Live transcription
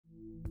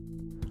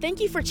Thank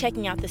you for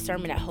checking out this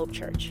sermon at Hope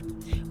Church.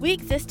 We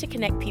exist to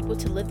connect people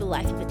to live the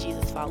life of a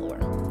Jesus follower.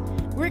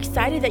 We're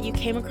excited that you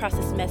came across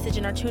this message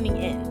and are tuning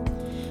in.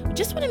 We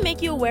just want to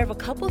make you aware of a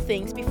couple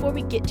things before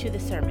we get to the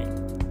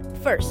sermon.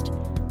 First,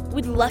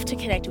 we'd love to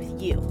connect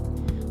with you.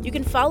 You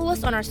can follow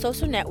us on our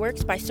social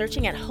networks by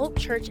searching at Hope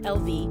Church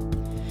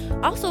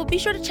LV. Also, be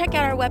sure to check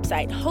out our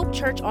website,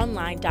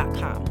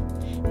 hopechurchonline.com.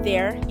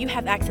 There, you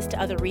have access to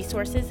other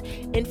resources,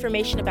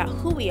 information about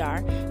who we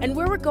are, and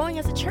where we're going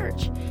as a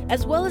church,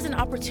 as well as an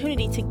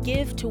opportunity to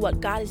give to what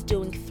God is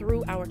doing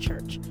through our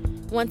church.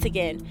 Once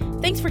again,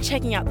 thanks for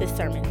checking out this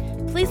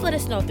sermon. Please let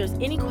us know if there's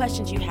any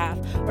questions you have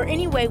or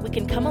any way we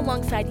can come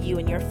alongside you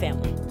and your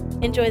family.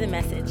 Enjoy the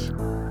message.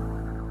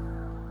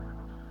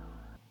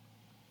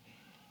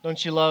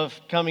 Don't you love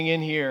coming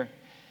in here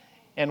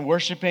and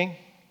worshiping?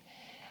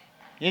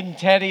 Isn't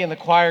Teddy and the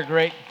choir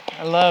great?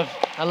 I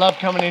love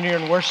coming in here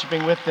and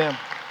worshiping with them.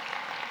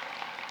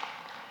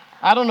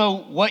 I don't know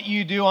what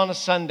you do on a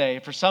Sunday.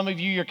 For some of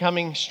you, you're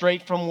coming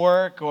straight from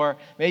work, or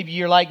maybe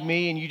you're like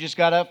me and you just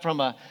got up from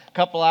a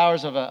couple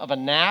hours of a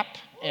nap,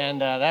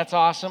 and that's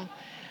awesome.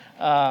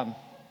 I'm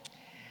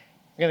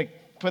going to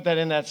put that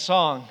in that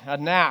song. A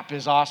nap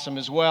is awesome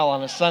as well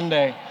on a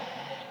Sunday.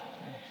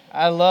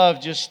 I love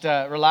just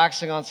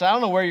relaxing on Sunday. I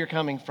don't know where you're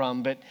coming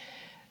from, but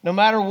no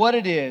matter what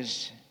it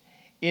is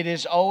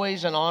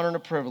always an honor and a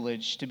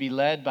privilege to be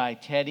led by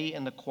Teddy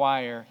and the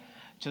choir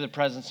to the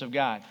presence of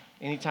God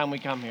anytime we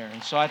come here.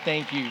 And so I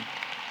thank you.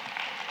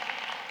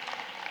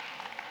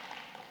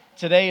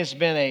 Today has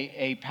been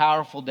a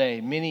powerful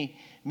day.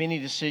 Many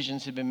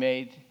decisions have been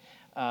made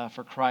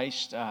for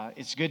Christ.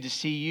 It's good to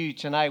see you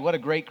tonight. What a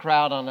great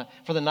crowd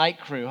for the night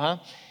crew, huh?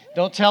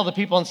 Don't tell the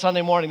people on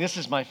Sunday morning, this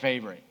is my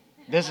favorite.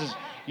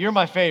 You're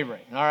my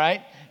favorite, all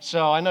right?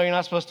 So I know you're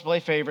not supposed to play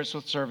favorites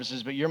with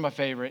services, but you're my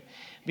favorite.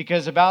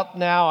 Because about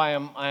now I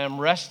am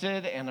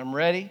rested and I'm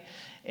ready,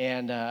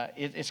 and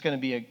it's going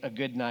to be a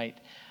good night.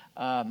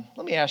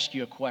 Let me ask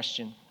you a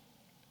question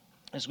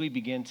as we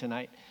begin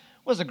tonight.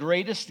 What was the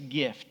greatest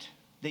gift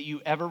that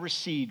you ever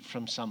received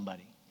from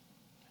somebody?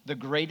 The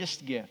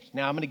greatest gift.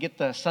 Now I'm going to get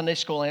the Sunday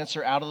school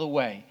answer out of the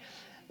way.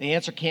 The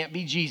answer can't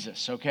be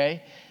Jesus,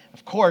 okay?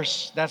 Of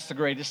course, that's the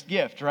greatest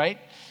gift, right?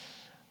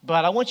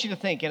 But I want you to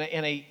think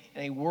in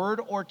a word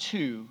or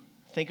two,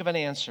 think of an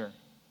answer.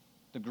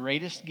 The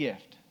greatest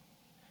gift.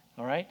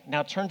 All right?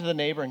 Now turn to the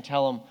neighbor and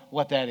tell them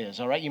what that is.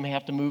 All right? You may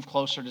have to move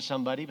closer to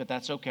somebody, but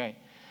that's okay.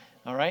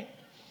 All right?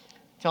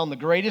 Tell them the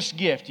greatest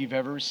gift you've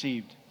ever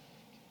received.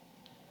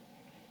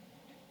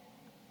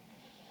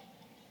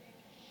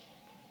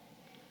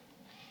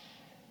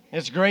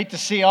 It's great to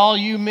see all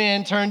you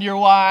men turn to your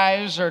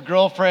wives or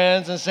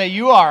girlfriends and say,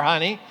 "You are,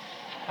 honey."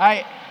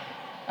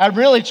 I'm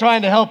really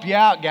trying to help you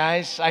out,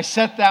 guys. I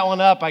set that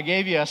one up. I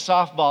gave you a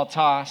softball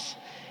toss,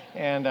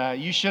 and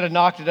you should have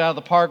knocked it out of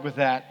the park with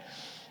that.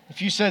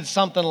 If you said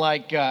something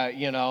like,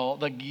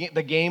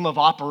 the game of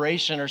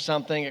Operation or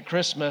something at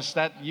Christmas,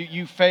 that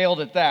you failed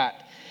at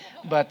that.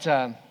 But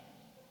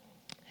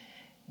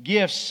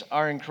gifts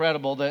are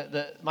incredible.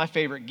 My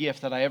favorite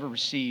gift that I ever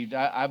received,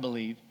 I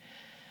believe,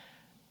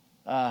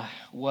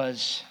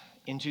 was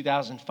in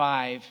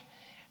 2005.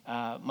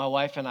 My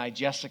wife and I,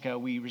 Jessica,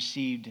 we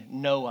received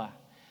Noah,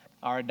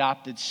 our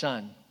adopted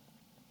son.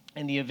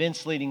 And the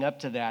events leading up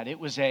to that, it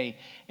was a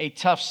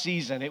tough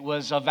season. It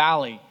was a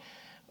valley.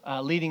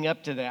 Leading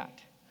up to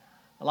that.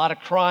 A lot of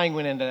crying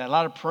went into that, a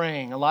lot of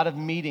praying, a lot of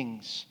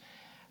meetings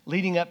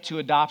leading up to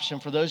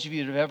adoption. For those of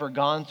you that have ever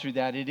gone through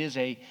that, it is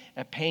a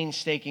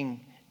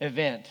painstaking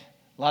event.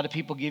 A lot of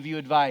people give you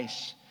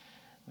advice.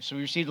 So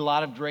we received a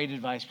lot of great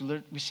advice.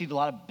 We received a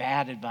lot of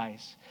bad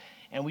advice.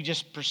 And we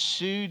just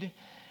pursued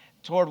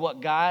toward what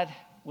God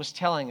was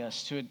telling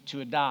us to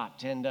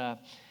adopt. And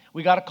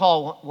we got a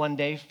call one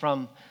day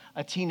from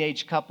a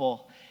teenage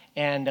couple.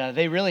 And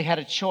they really had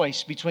a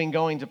choice between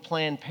going to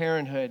Planned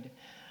Parenthood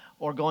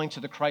or going to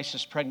the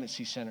Crisis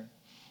Pregnancy Center.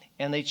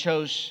 And they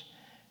chose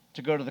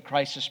to go to the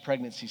Crisis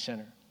Pregnancy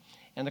Center.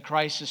 And the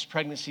Crisis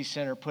Pregnancy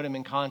Center put them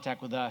in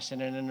contact with us.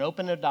 And in an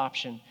open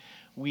adoption,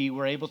 we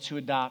were able to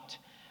adopt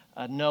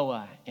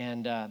Noah.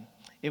 And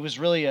it was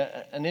really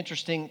an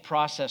interesting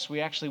process.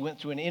 We actually went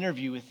through an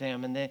interview with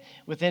them. And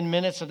within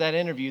minutes of that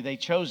interview, they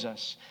chose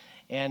us.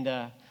 And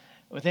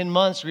within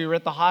months, we were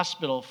at the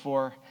hospital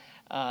for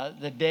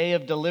the day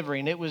of delivery,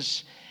 and I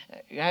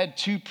had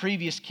 2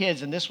 previous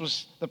kids, and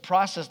the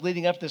process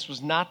leading up to this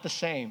was not the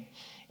same.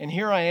 And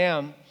here I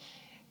am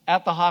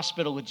at the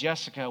hospital with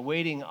Jessica,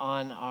 waiting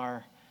on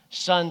our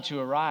son to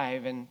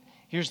arrive, and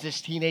here's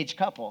this teenage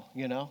couple,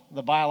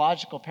 the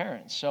biological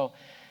parents. So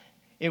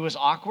it was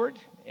awkward.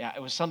 Yeah,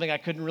 it was something I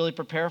couldn't really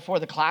prepare for.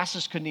 The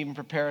classes couldn't even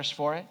prepare us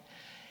for it.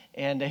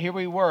 And here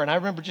we were, and I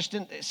remember just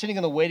sitting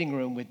in the waiting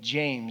room with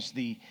James,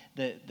 the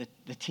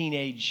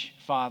teenage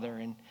father,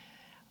 and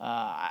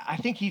I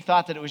think he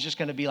thought that it was just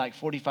going to be like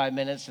 45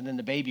 minutes and then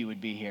the baby would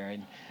be here.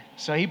 And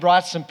so he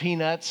brought some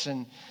peanuts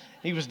and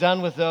he was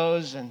done with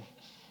those, and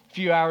a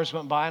few hours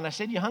went by and I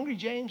said, "You hungry,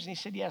 James?" And he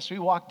said, "Yes." So we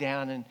walked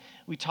down and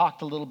we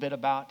talked a little bit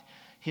about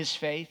his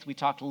faith. We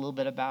talked a little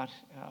bit about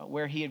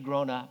where he had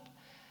grown up.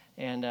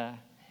 And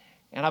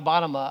And I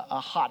bought him a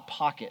Hot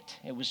Pocket.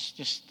 It was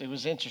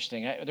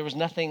interesting. There was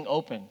nothing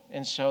open.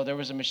 And so there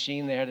was a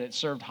machine there that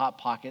served Hot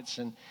Pockets.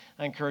 And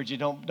I encourage you,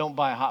 don't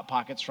buy Hot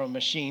Pockets from a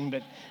machine,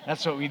 but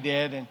that's what we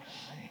did. And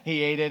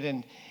he ate it.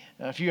 And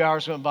a few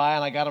hours went by,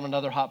 and I got him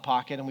another Hot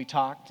Pocket, and we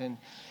talked. And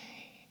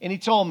he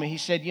told me, he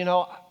said,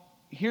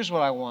 here's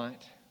what I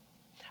want.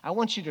 I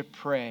want you to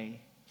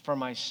pray for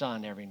my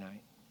son every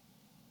night.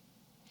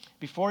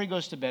 Before he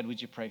goes to bed,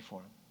 would you pray for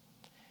him?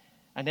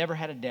 I never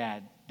had a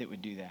dad that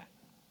would do that.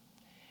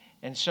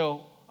 And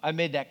so I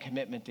made that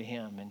commitment to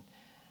him. And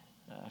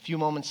a few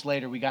moments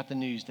later, we got the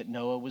news that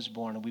Noah was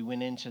born. And we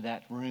went into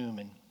that room,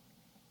 and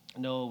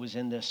Noah was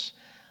in this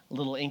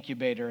little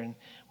incubator. And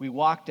we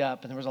walked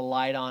up, and there was a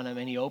light on him.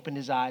 And he opened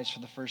his eyes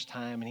for the first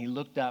time. And he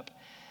looked up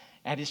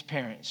at his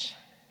parents,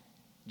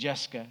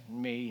 Jessica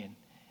and me,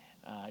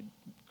 and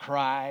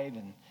cried.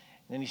 And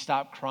then he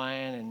stopped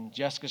crying. And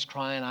Jessica's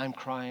crying, I'm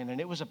crying.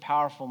 And it was a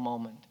powerful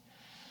moment.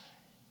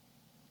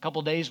 A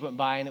couple days went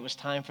by, and it was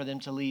time for them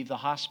to leave the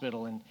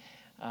hospital, and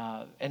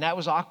that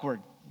was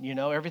awkward.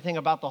 Everything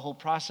about the whole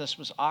process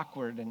was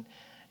awkward. And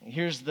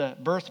here's the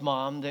birth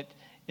mom that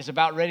is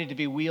about ready to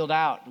be wheeled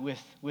out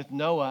with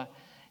Noah,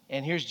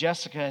 and here's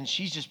Jessica, and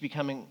she's just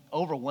becoming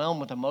overwhelmed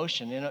with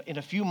emotion. In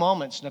a few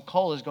moments,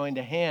 Nicole is going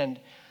to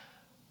hand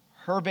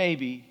her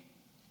baby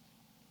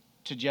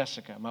to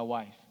Jessica, my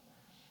wife,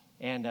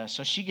 and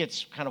so she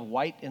gets kind of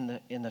white in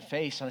the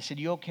face. And I said,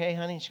 "You okay,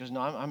 honey?" And she goes, "No,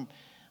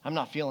 I'm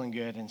not feeling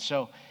good." And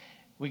so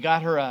we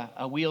got her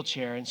a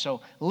wheelchair. And so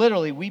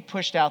literally we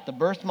pushed out the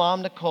birth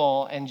mom,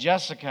 Nicole, and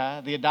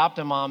Jessica, the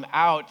adoptive mom,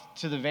 out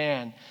to the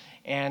van.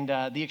 And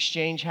the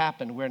exchange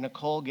happened where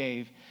Nicole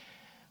gave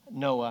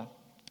Noah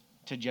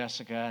to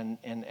Jessica.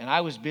 And I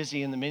was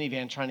busy in the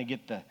minivan trying to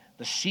get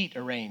the seat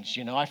arranged.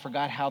 I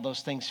forgot how those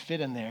things fit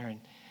in there.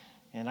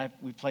 And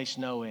we placed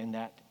Noah in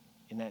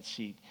that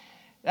seat.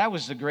 That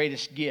was the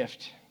greatest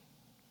gift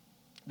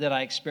that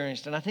I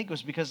experienced. And I think it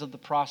was because of the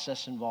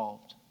process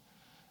involved.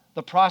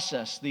 The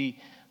process, the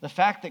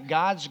fact that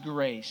God's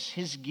grace,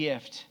 His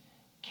gift,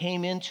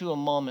 came into a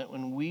moment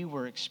when we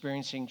were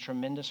experiencing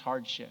tremendous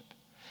hardship.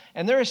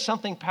 And there is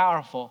something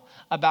powerful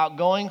about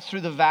going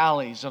through the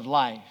valleys of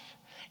life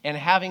and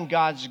having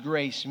God's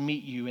grace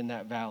meet you in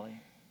that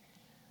valley.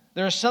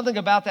 There is something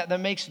about that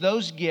makes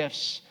those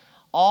gifts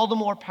all the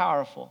more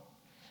powerful.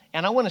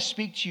 And I want to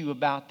speak to you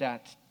about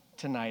that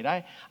tonight.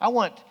 I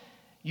want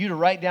you to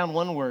write down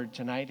one word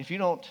tonight. If you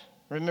don't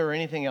remember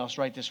anything else,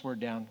 write this word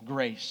down: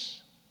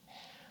 grace.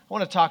 I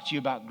want to talk to you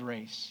about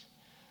grace.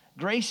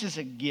 Grace is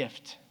a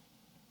gift.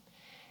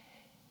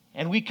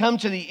 And we come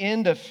to the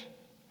end of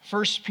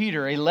 1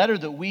 Peter, a letter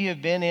that we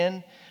have been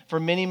in for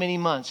many, many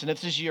months. And if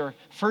this is your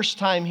first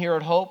time here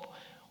at Hope,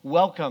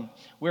 welcome.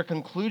 We're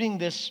concluding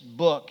this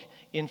book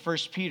in 1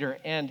 Peter.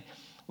 And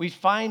we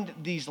find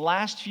these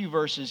last few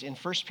verses in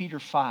 1 Peter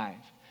 5.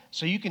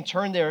 So you can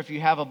turn there if you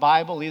have a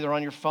Bible, either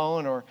on your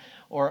phone or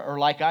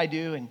like I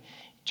do, and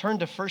turn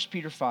to 1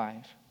 Peter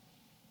 5.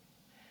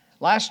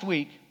 Last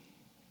week,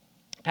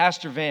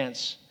 Pastor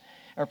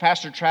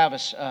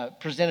Travis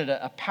presented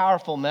a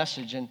powerful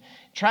message. And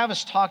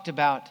Travis talked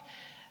about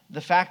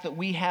the fact that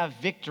we have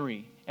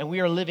victory and we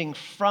are living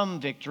from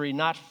victory,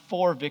 not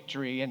for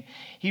victory. And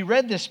he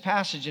read this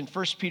passage in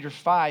 1 Peter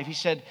 5. He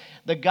said,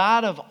 "The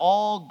God of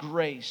all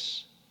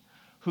grace,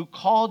 who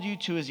called you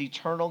to His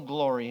eternal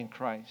glory in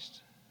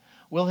Christ,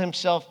 will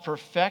Himself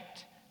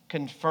perfect,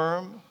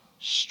 confirm,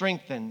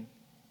 strengthen,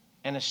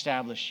 and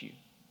establish you."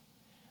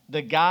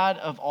 The God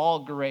of all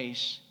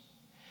grace.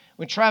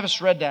 When Travis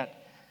read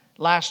that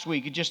last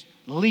week, it just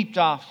leaped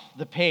off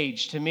the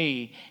page to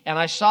me. And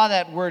I saw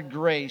that word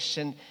grace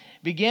and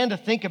began to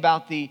think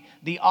about the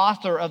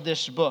author of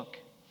this book.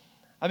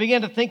 I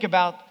began to think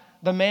about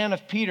the man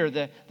of Peter,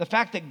 the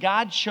fact that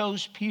God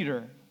chose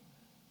Peter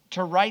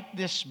to write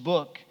this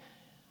book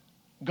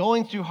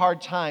going through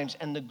hard times,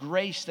 and the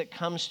grace that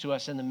comes to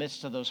us in the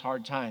midst of those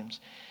hard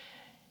times.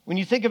 When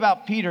you think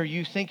about Peter,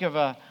 you think of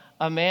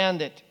a man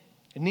that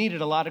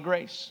needed a lot of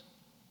grace.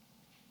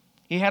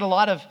 He had a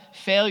lot of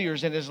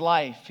failures in his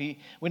life.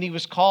 When he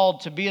was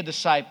called to be a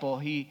disciple,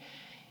 he's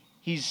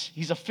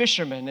a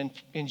fisherman,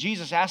 and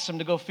Jesus asked him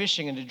to go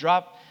fishing and to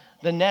drop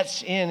the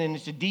nets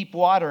into deep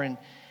water,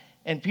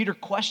 and Peter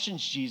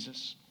questions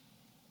Jesus.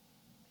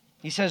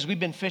 He says, "We've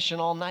been fishing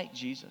all night,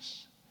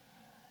 Jesus."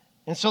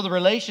 And so the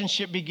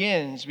relationship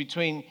begins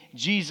between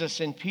Jesus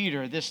and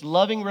Peter, this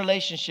loving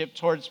relationship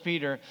towards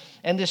Peter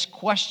and this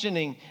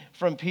questioning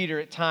from Peter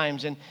at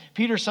times. And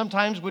Peter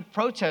sometimes would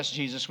protest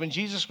Jesus. When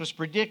Jesus was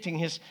predicting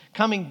His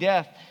coming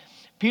death,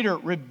 Peter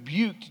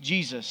rebuked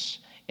Jesus.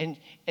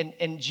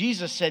 And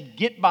Jesus said,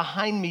 "Get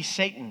behind me,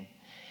 Satan."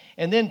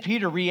 And then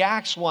Peter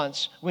reacts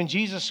once when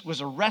Jesus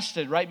was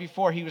arrested right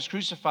before He was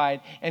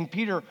crucified. And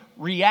Peter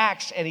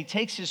reacts and he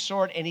takes his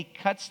sword and he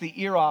cuts the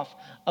ear off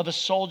of a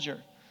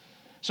soldier.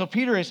 So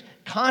Peter is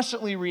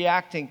constantly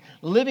reacting,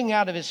 living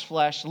out of his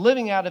flesh,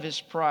 living out of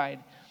his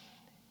pride.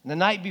 And the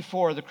night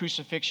before the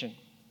crucifixion,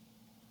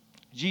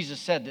 Jesus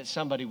said that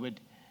somebody would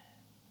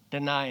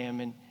deny Him,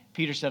 and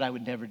Peter said, "I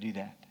would never do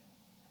that."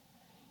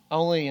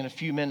 Only in a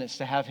few minutes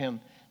to have Him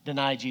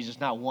deny Jesus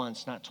not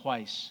once, not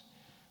twice,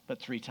 but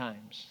 3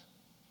 times.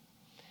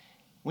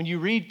 When you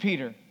read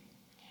Peter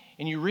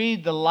and you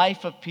read the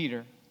life of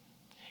Peter,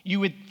 you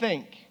would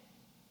think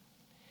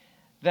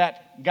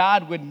that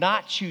God would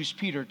not choose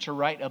Peter to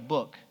write a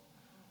book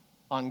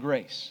on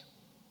grace.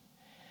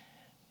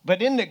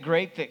 But isn't it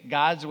great that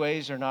God's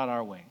ways are not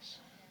our ways?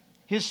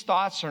 His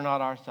thoughts are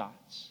not our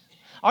thoughts.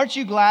 Aren't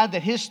you glad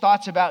that His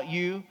thoughts about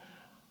you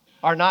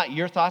are not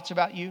your thoughts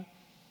about you?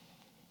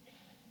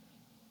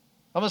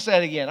 I'm going to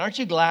say it again. Aren't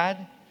you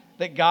glad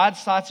that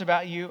God's thoughts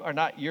about you are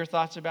not your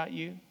thoughts about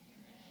you?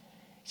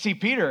 See,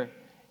 Peter,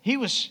 he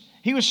was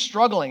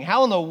struggling.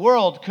 How in the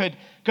world could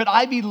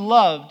I be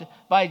loved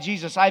by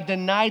Jesus? I've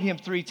denied Him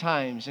 3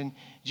 times. And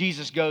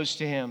Jesus goes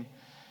to him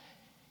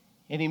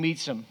and He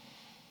meets him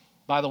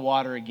by the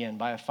water again,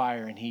 by a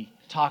fire, and He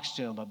talks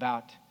to him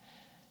about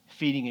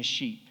feeding His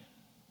sheep.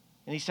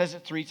 And He says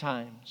it 3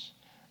 times.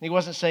 And He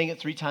wasn't saying it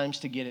 3 times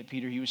to get it,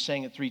 Peter. He was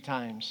saying it 3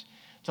 times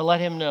to let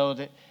him know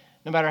that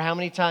no matter how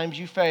many times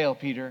you fail,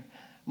 Peter,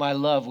 my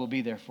love will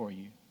be there for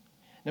you.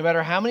 No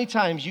matter how many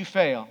times you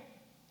fail,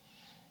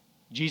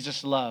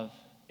 Jesus' love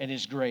and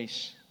His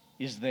grace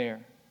is there.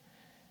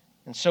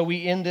 And so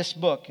we end this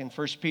book in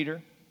 1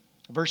 Peter,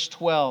 verse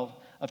 12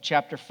 of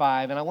chapter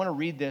 5. And I want to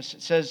read this.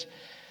 It says,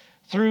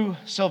 through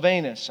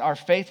Silvanus, our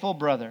faithful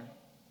brother,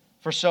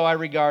 for so I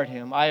regard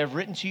him, I have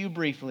written to you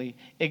briefly,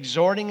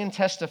 exhorting and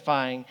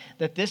testifying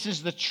that this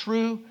is the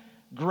true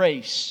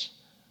grace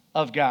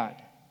of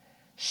God.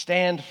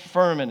 Stand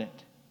firm in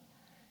it.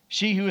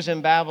 She who is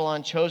in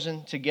Babylon,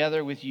 chosen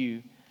together with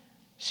you,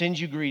 sends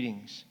you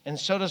greetings. And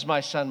so does my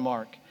son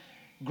Mark.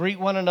 Greet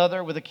one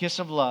another with a kiss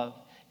of love.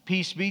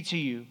 Peace be to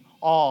you,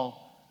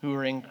 all who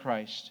are in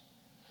Christ.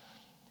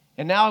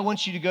 And now I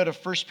want you to go to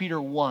 1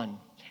 Peter 1.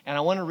 And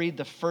I want to read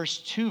the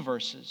first 2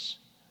 verses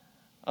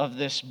of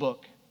this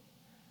book.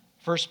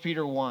 1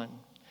 Peter 1.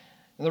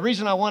 And the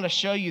reason I want to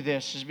show you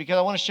this is because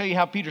I want to show you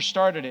how Peter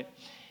started it.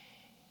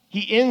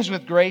 He ends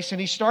with grace and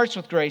he starts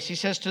with grace. He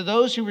says, to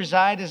those who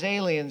reside as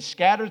aliens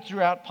scattered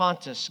throughout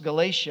Pontus,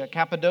 Galatia,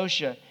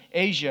 Cappadocia,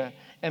 Asia,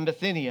 and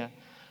Bithynia,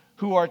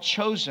 who are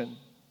chosen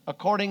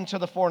according to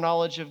the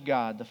foreknowledge of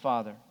God the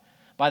Father,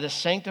 by the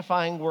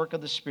sanctifying work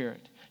of the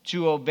Spirit,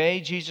 to obey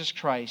Jesus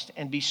Christ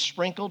and be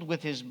sprinkled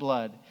with His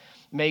blood.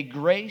 May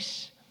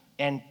grace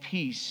and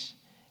peace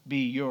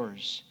be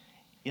yours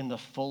in the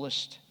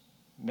fullest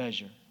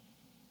measure.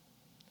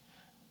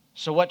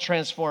 So what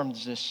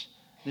transforms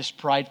this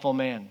prideful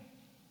man?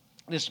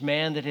 This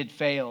man that had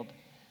failed?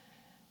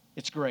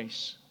 It's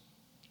grace.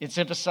 It's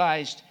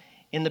emphasized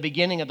in the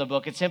beginning of the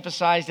book. It's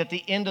emphasized at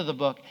the end of the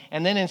book.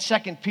 And then in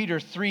 2 Peter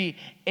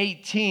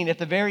 3:18, at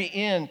the very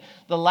end,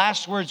 the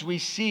last words we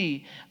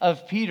see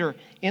of Peter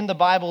in the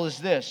Bible is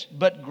this: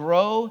 but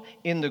grow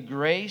in the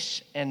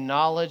grace and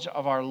knowledge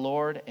of our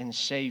Lord and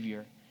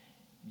Savior,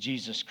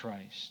 Jesus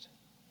Christ.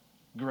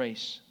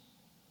 Grace.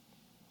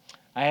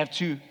 I have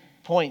 2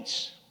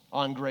 points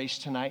on grace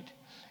tonight.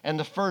 And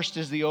the first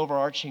is the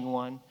overarching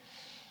one.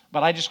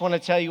 But I just want to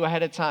tell you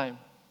ahead of time,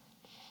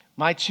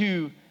 my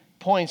 2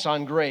 points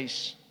on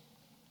grace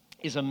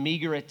is a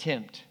meager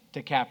attempt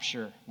to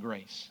capture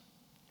grace.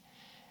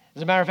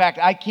 As a matter of fact,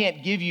 I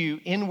can't give you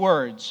in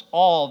words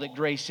all that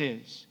grace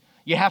is.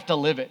 You have to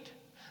live it.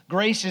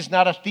 Grace is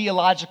not a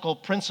theological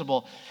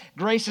principle.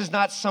 Grace is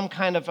not some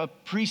kind of a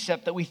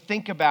precept that we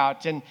think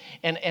about and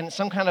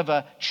some kind of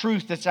a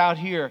truth that's out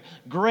here.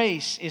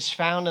 Grace is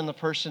found in the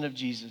person of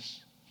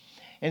Jesus.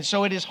 And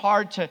so it is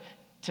hard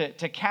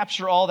to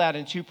capture all that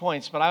in 2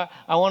 points, but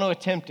I want to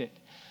attempt it.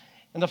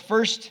 And the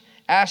first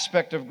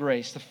aspect of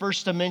grace, the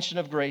first dimension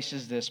of grace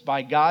is this: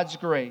 by God's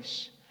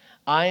grace,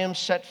 I am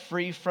set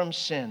free from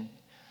sin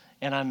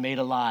and I'm made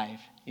alive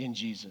in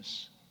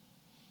Jesus.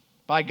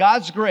 By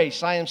God's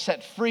grace, I am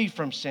set free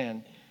from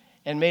sin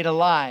and made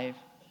alive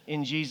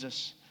in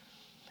Jesus.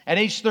 At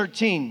age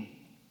 13,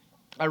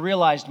 I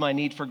realized my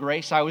need for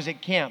grace. I was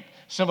at camp,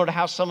 similar to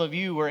how some of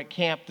you were at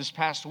camp this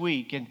past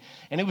week. And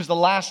it was the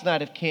last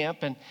night of camp,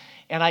 and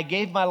I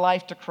gave my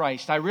life to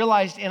Christ. I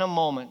realized in a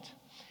moment,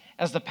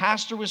 as the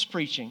pastor was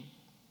preaching,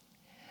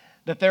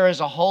 that there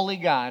is a holy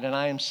God and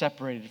I am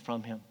separated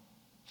from Him.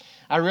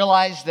 I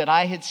realized that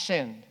I had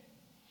sinned.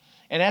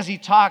 And as he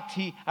talked,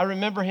 I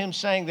remember him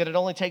saying that it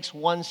only takes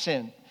one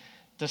sin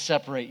to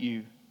separate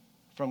you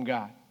from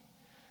God.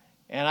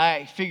 And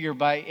I figure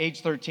by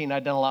age 13,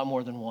 I'd done a lot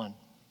more than one.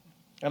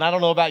 And I don't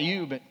know about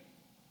you,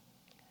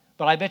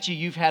 but I bet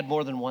you've had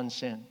more than one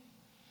sin.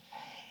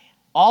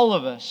 All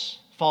of us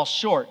fall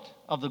short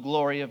of the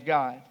glory of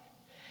God.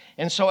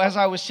 And so as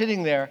I was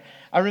sitting there,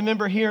 I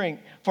remember hearing,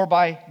 for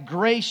by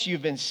grace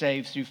you've been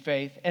saved through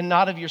faith, and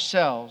not of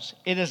yourselves.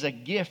 It is a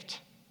gift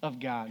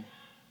of God.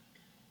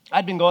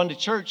 I'd been going to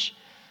church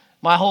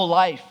my whole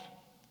life,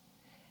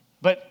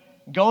 but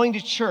going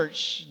to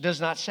church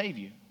does not save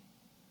you.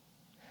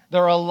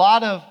 There are a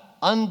lot of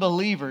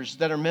unbelievers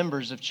that are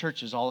members of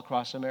churches all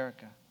across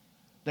America.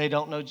 They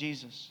don't know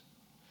Jesus.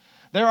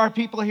 There are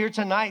people here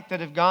tonight that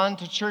have gone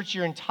to church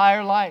your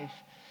entire life,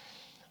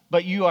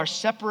 but you are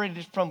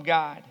separated from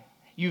God.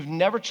 you've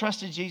never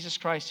trusted Jesus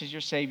Christ as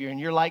your Savior, and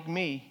you're like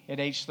me at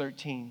age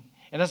 13.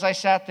 And as I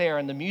sat there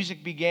and the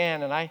music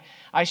began and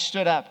I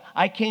stood up,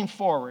 I came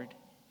forward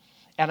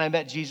and I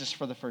met Jesus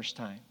for the first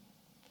time.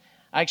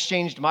 I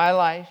exchanged my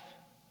life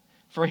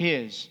for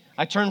His.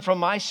 I turned from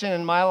my sin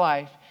in my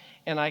life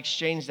and I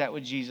exchanged that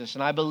with Jesus.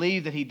 And I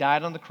believe that He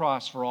died on the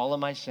cross for all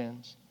of my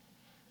sins.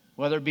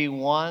 Whether it be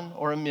one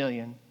or a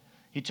million,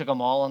 He took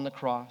them all on the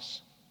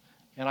cross.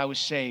 And I was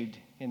saved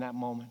in that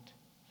moment.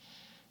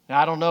 Now,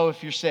 I don't know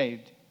if you're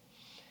saved,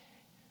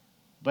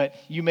 but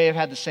you may have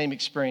had the same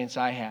experience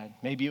I had.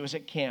 Maybe it was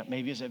at camp.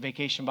 Maybe it was at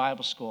Vacation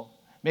Bible School.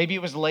 Maybe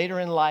it was later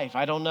in life.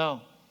 I don't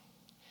know.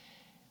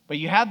 But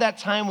you have that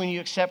time when you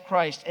accept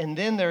Christ, and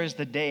then there is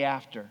the day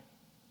after.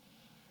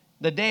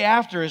 The day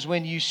after is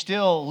when you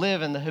still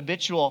live in the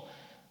habitual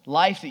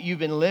life that you've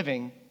been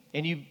living,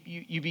 and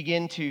you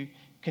begin to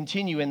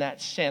continue in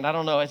that sin. I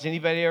don't know, has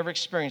anybody ever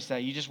experienced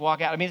that? You just walk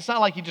out. I mean, it's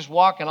not like you just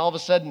walk and all of a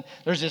sudden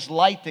there's this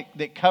light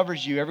that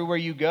covers you everywhere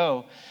you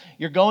go.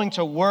 You're going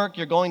to work,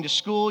 you're going to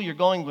school, you're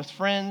going with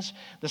friends,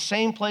 the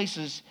same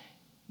places,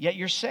 yet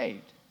you're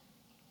saved.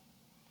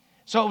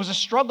 So it was a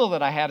struggle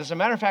that I had. As a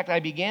matter of fact, I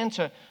began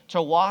to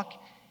walk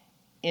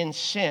in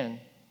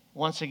sin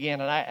once again,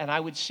 and I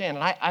would sin.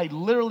 And I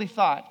literally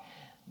thought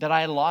that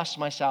I had lost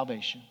my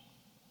salvation.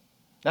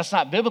 That's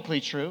not biblically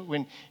true.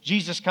 When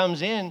Jesus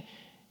comes in,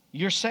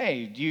 you're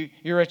saved.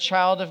 You're a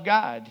child of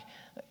God.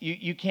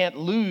 You can't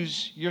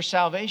lose your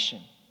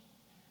salvation.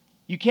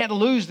 You can't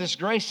lose this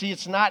grace. See,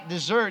 it's not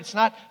deserved. It's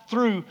not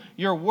through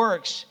your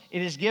works.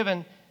 It is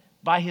given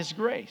by His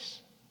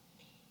grace.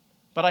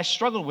 But I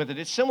struggled with it.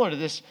 It's similar to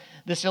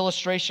this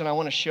illustration I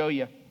want to show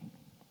you.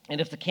 And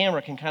if the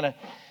camera can kind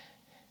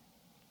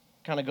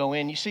of go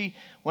in. You see,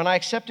 when I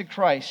accepted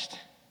Christ,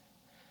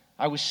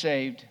 I was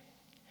saved.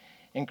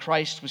 And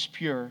Christ was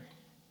pure.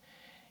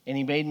 And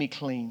He made me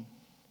clean.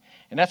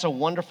 And that's a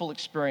wonderful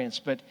experience.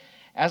 But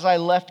as I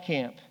left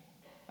camp,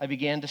 I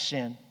began to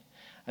sin.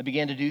 I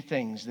began to do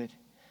things that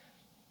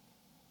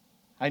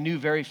I knew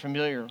very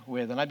familiar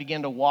with. And I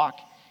began to walk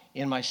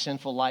in my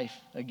sinful life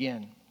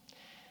again.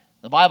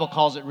 The Bible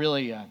calls it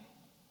really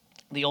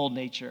the old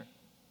nature.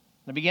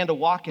 I began to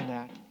walk in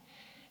that.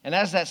 And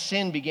as that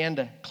sin began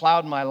to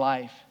cloud my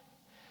life,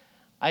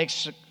 I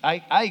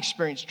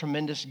experienced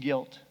tremendous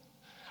guilt.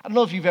 I don't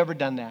know if you've ever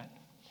done that.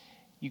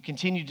 You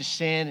continue to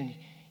sin and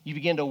you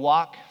begin to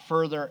walk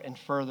further and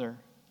further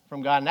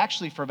from God. And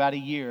actually, for about a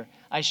year,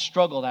 I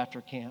struggled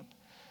after camp.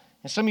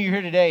 And some of you are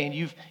here today, and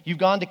you've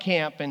gone to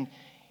camp, and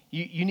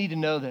you need to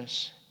know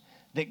this,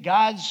 that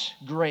God's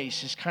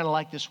grace is kind of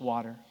like this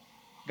water.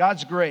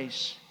 God's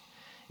grace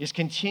is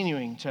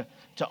continuing to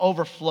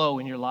overflow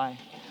in your life.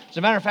 As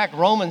a matter of fact,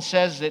 Romans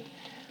says that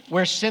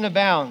where sin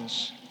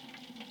abounds,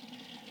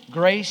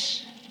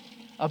 grace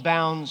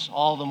abounds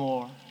all the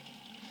more.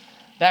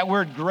 That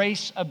word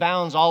grace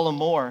abounds all the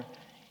more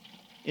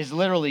is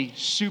literally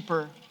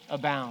super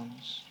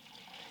abounds.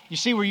 You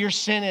see where your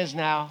sin is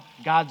now,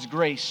 God's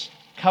grace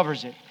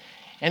covers it.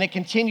 And it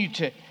continued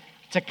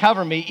to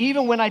cover me.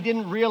 Even when I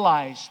didn't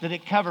realize that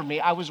it covered me,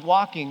 I was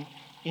walking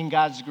in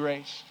God's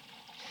grace.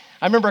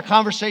 I remember a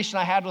conversation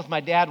I had with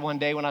my dad one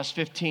day when I was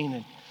 15.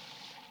 And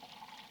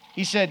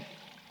he said,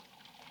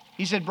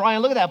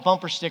 Brian, look at that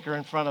bumper sticker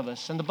in front of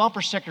us. And the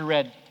bumper sticker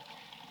read,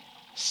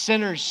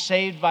 "Sinners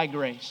saved by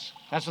grace."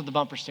 That's what the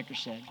bumper sticker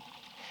said.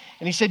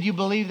 And he said, "You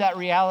believe that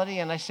reality?"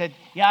 And I said,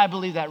 "Yeah, I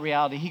believe that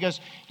reality." He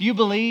goes, "Do you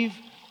believe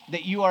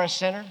that you are a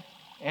sinner?"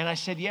 And I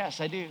said, "Yes,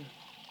 I do."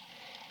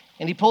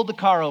 And he pulled the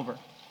car over.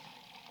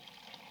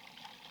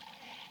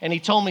 And he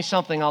told me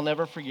something I'll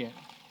never forget.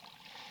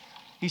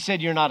 He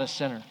said, "You're not a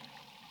sinner.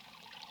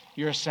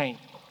 You're a saint."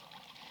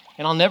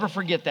 And I'll never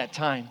forget that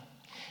time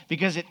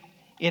because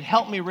it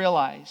helped me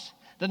realize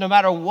that no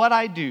matter what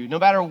I do, no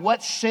matter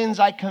what sins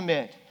I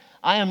commit,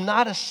 I am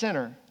not a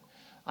sinner.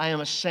 I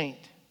am a saint.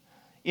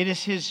 It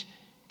is His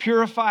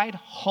purified,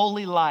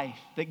 holy life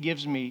that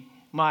gives me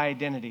my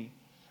identity.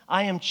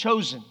 I am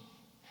chosen.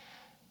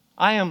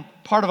 I am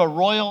part of a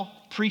royal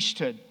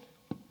priesthood.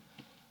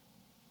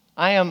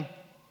 I am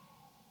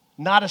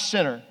not a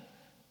sinner.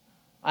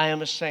 I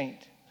am a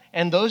saint.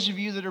 And those of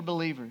you that are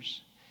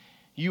believers,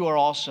 you are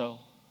also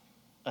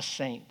a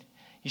saint.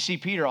 You see,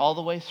 Peter, all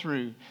the way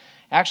through,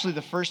 actually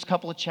the first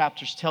couple of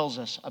chapters tells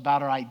us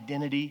about our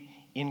identity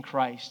in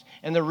Christ.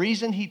 And the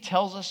reason he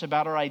tells us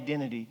about our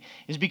identity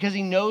is because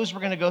he knows we're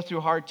going to go through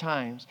hard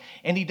times.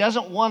 And he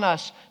doesn't want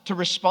us to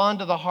respond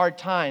to the hard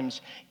times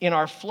in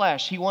our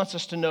flesh. He wants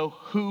us to know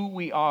who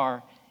we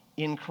are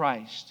in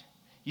Christ.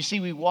 You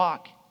see, we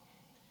walk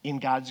in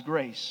God's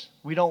grace.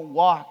 We don't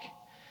walk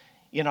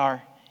in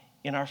our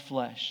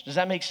flesh. Does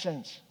that make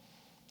sense?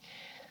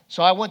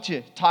 So I want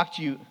to talk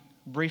to you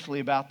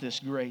briefly about this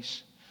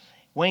grace.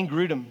 Wayne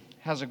Grudem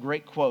has a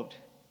great quote.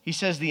 He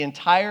says, "The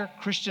entire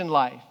Christian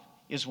life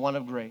is one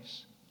of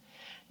grace.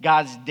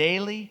 God's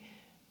daily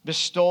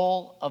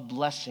bestowal of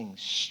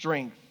blessings,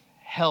 strength,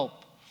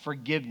 help,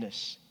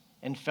 forgiveness,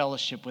 and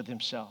fellowship with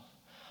Himself.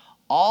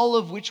 All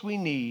of which we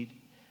need,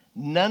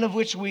 none of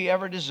which we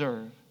ever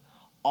deserve.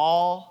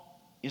 All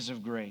is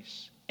of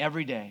grace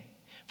every day.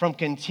 from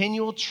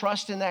continual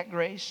trust in that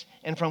grace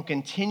and from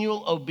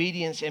continual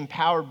obedience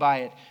empowered by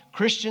it,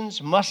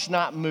 Christians must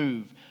not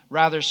move,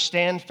 rather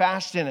stand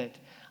fast in it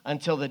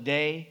until the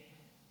day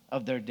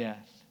of their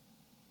death.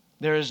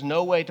 There is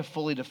no way to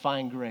fully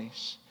define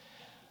grace,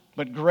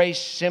 but grace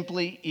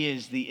simply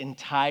is the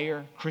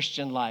entire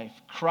Christian life.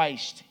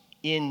 Christ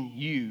in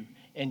you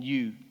and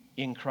you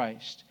in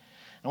Christ.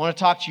 I want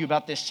to talk to you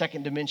about this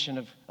second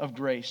dimension of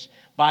grace.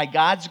 By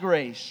God's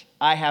grace,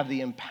 I have the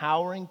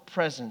empowering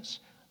presence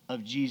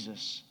of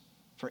Jesus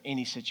for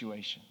any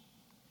situation.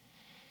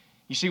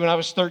 You see, when I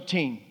was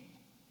 13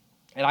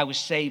 and I was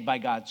saved by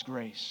God's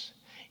grace,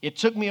 it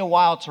took me a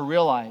while to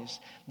realize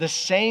the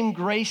same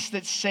grace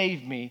that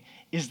saved me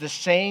is the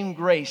same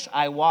grace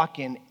I walk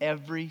in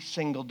every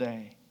single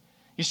day.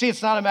 You see,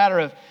 it's not a matter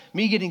of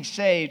me getting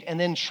saved and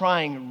then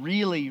trying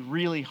really,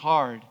 really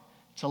hard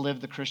to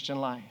live the Christian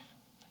life.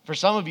 For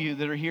some of you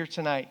that are here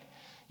tonight,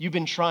 you've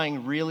been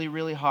trying really,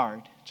 really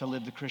hard to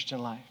live the Christian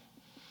life.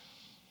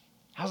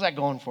 How's that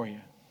going for you?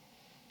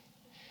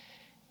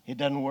 It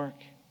doesn't work.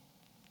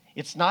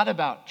 It's not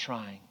about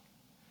trying.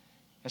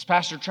 As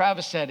Pastor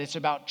Travis said, it's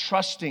about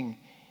trusting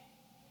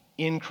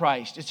in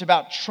Christ. It's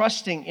about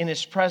trusting in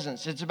His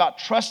presence. It's about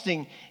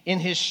trusting in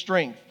His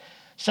strength.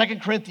 2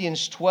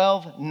 Corinthians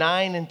 12,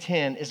 9, and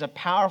 10 is a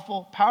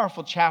powerful,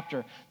 powerful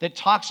chapter that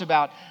talks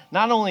about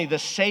not only the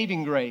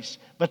saving grace,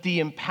 but the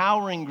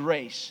empowering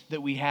grace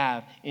that we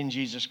have in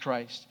Jesus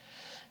Christ.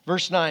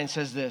 Verse 9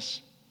 says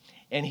this,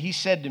 "And He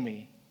said to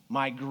me,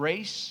 my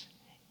grace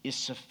is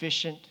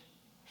sufficient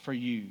for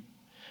you,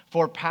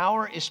 for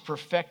power is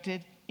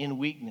perfected in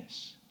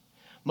weakness.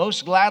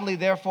 Most gladly,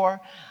 therefore,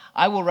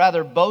 I will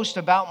rather boast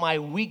about my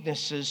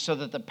weaknesses so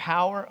that the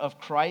power of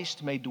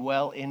Christ may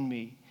dwell in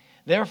me.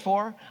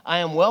 Therefore, I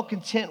am well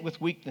content with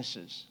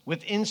weaknesses,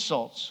 with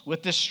insults,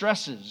 with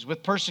distresses,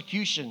 with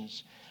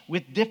persecutions,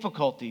 with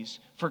difficulties,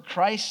 for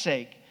Christ's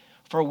sake.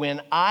 For when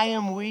I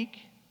am weak,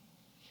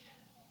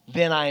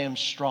 then I am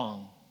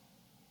strong."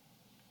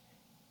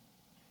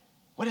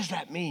 What does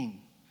that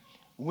mean?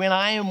 When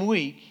I am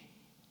weak,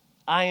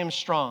 I am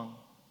strong.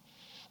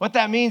 What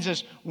that means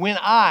is when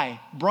I,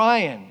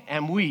 Brian,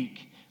 am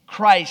weak,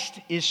 Christ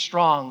is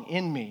strong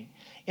in me.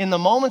 In the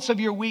moments of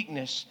your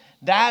weakness,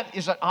 that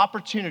is an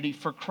opportunity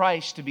for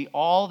Christ to be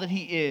all that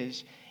He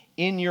is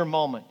in your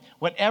moment,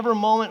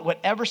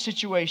 whatever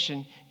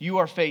situation you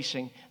are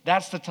facing,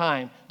 that's the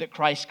time that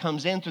Christ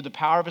comes in through the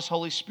power of His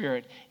Holy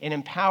Spirit and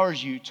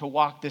empowers you to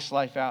walk this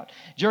life out.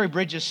 Jerry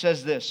Bridges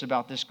says this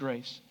about this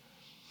grace.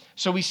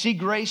 So we see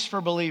grace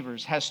for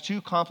believers has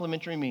two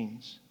complementary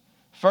means.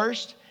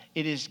 First,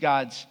 it is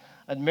God's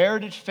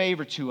unmerited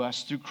favor to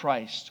us through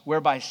Christ,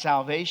 whereby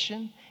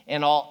salvation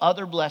and all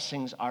other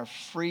blessings are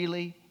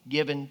freely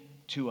given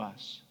to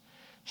us.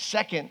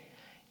 Second,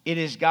 it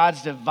is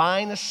God's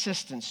divine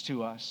assistance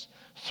to us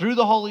through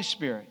the Holy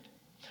Spirit.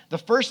 The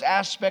first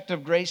aspect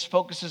of grace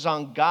focuses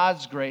on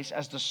God's grace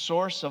as the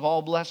source of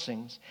all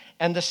blessings,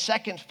 and the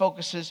second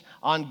focuses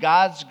on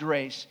God's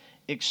grace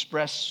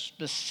expressed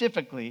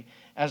specifically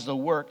as the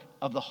work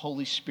of the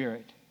Holy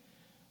Spirit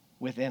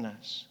within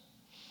us.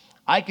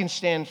 I can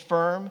stand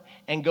firm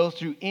and go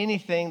through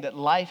anything that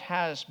life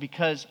has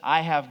because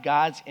I have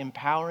God's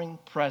empowering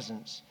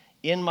presence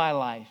in my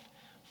life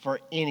for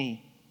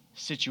any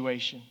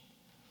situation.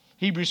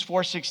 Hebrews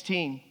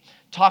 4:16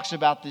 talks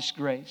about this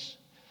grace.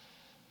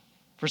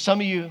 For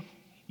some of you,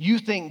 you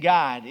think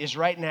God is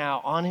right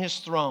now on His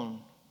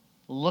throne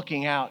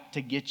looking out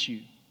to get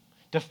you,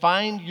 to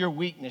find your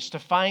weakness, to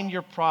find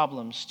your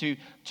problems, to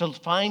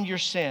find your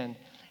sin,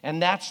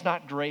 and that's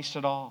not grace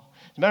at all.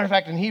 As a matter of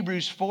fact, in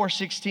Hebrews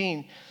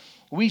 4:16,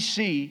 we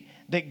see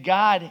that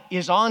God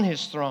is on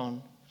His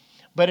throne,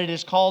 but it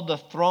is called the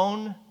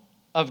throne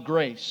of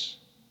grace.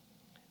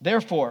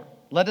 Therefore,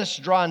 let us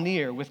draw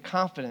near with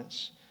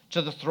confidence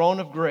to the throne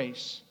of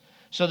grace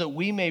so that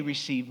we may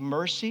receive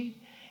mercy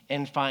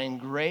and find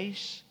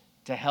grace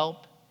to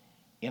help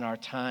in our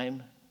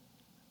time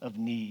of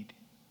need.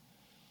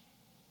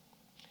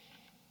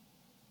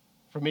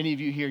 For many of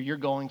you here, you're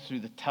going through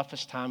the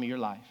toughest time of your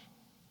life.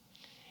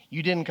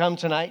 You didn't come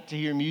tonight to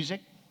hear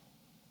music.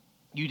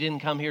 You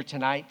didn't come here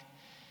tonight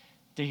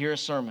to hear a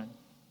sermon.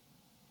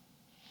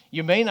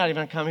 You may not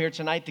even come here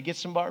tonight to get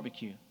some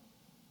barbecue.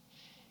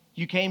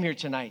 You came here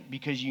tonight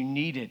because you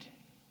needed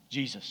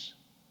Jesus.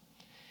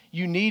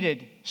 You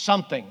needed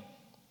something.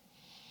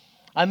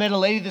 I met a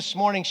lady this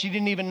morning. She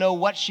didn't even know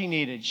what she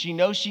needed. She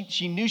knew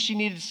she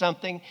needed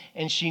something,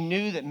 and she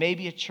knew that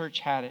maybe a church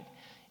had it,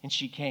 and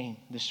she came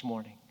this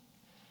morning.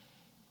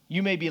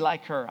 You may be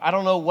like her. I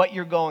don't know what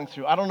you're going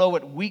through. I don't know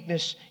what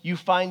weakness you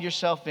find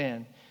yourself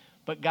in,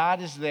 but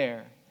God is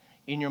there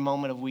in your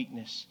moment of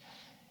weakness.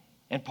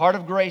 And part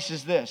of grace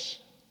is this.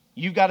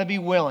 You've got to be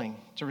willing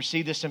to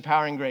receive this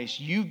empowering grace.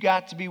 You've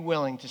got to be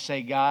willing to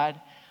say, God,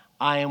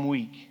 I am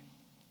weak,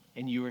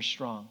 and you are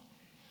strong.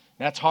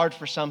 That's hard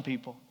for some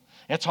people.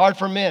 It's hard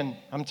for men.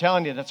 I'm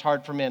telling you, that's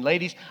hard for men.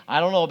 Ladies, I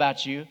don't know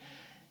about you.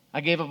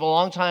 I gave up a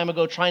long time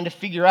ago trying to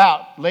figure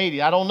out,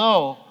 lady, I don't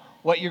know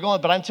what you're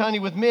going, but I'm telling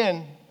you with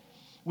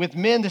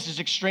men, this is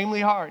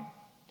extremely hard.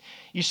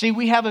 You see,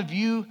 we have a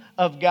view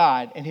of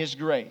God and His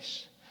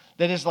grace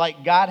that is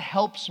like God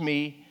helps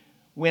me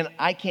when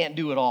I can't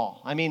do it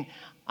all. I mean,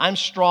 I'm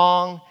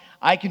strong,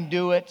 I can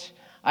do it.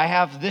 I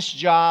have this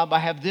job, I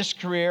have this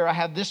career, I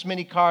have this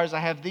many cars, I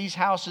have these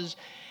houses.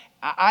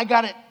 I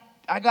got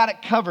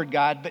it covered,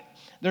 God, but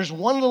there's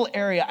one little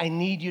area I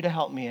need you to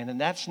help me in, and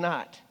that's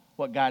not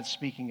what God's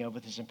speaking of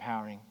with His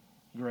empowering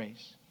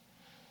grace.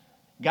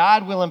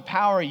 God will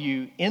empower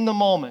you in the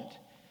moment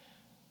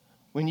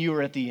when you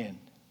are at the end,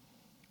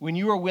 when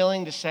you are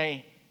willing to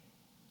say,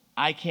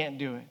 I can't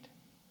do it.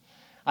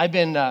 I've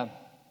been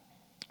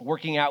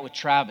working out with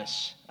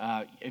Travis.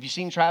 Have you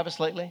seen Travis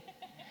lately?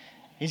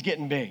 He's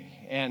getting big,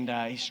 and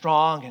he's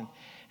strong,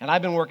 and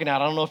I've been working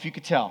out. I don't know if you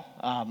could tell.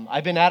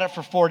 I've been at it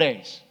for 4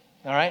 days,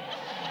 all right?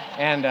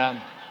 And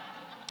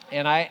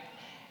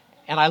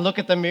I look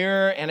at the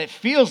mirror, and it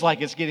feels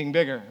like it's getting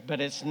bigger,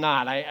 but it's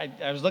not.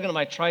 I was looking at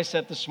my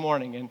tricep this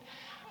morning, and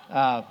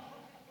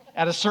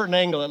at a certain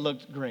angle, it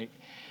looked great.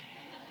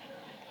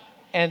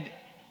 And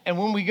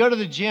when we go to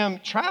the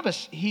gym,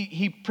 Travis,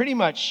 he pretty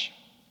much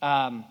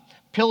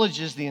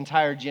pillages the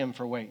entire gym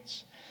for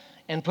weights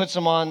and puts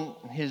them on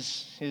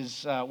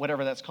his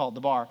whatever that's called,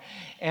 the bar.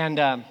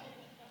 And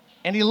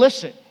he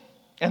lifts it.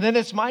 And then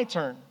it's my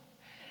turn.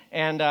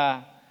 And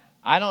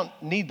I don't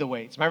need the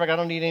weights. Matter of fact, I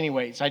don't need any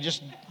weights. I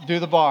just do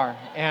the bar.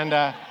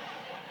 And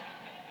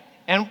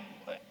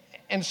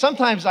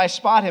sometimes I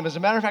spot him. As a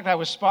matter of fact, I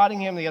was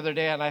spotting him the other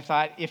day, and I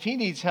thought, if he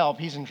needs help,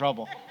 he's in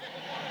trouble.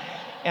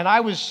 And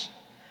I was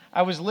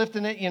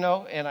lifting it,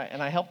 and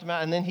I helped him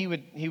out, and then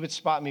he would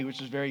spot me, which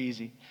was very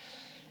easy.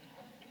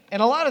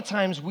 And a lot of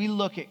times we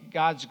look at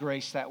God's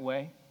grace that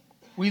way.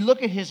 We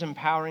look at His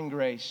empowering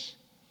grace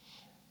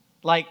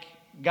like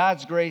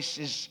God's grace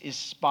is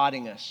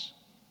spotting us.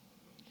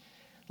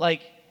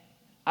 Like,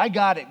 I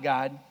got it,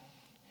 God,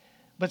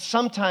 but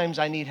sometimes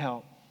I need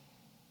help.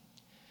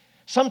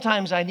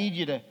 Sometimes I need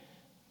you to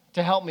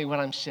help me when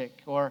I'm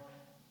sick, or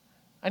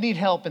I need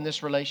help in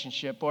this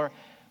relationship, or,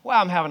 well,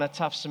 I'm having a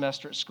tough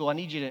semester at school. I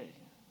need you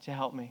to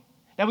help me.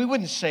 Now, we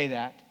wouldn't say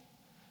that,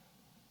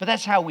 but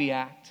that's how we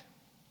act.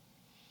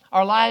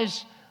 Our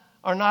lives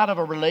are not of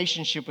a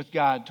relationship with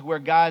God to where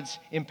God's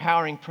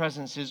empowering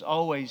presence is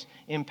always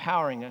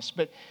empowering us.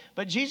 But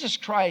Jesus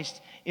Christ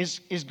is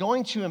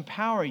going to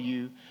empower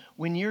you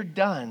when you're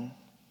done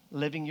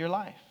living your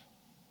life.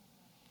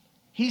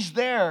 He's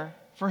there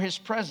for His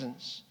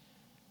presence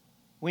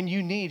when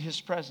you need His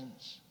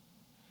presence.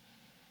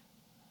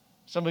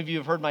 Some of you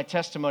have heard my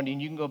testimony,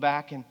 and you can go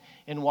back and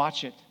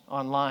watch it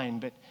online.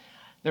 But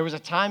there was a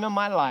time in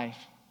my life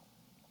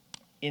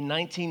in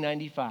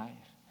 1995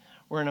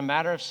 where in a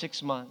matter of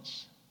 6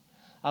 months,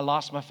 I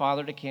lost my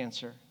father to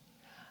cancer.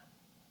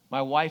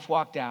 My wife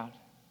walked out,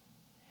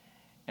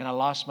 and I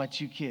lost my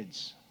 2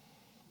 kids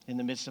in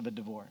the midst of a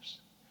divorce.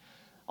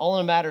 All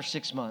in a matter of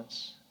 6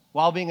 months,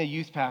 while being a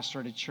youth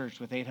pastor at a church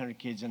with 800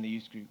 kids in the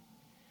youth group.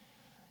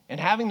 And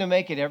having to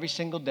make it every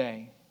single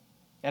day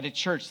at a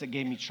church that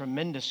gave me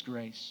tremendous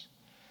grace.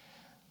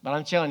 But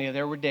I'm telling you,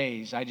 there were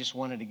days I just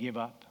wanted to give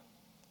up.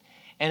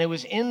 And it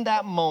was in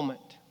that moment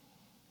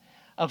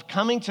of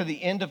coming to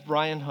the end of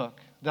Brian Hook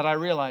that I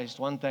realized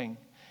one thing.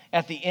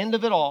 At the end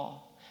of it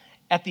all,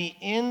 at the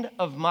end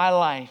of my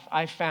life,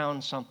 I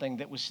found something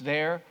that was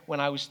there when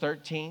I was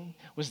 13,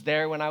 was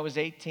there when I was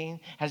 18,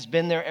 has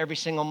been there every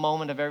single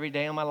moment of every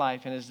day of my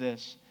life, and is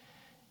this: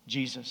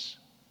 Jesus.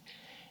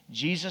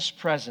 Jesus'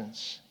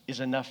 presence is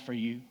enough for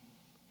you.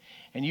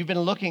 And you've been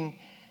looking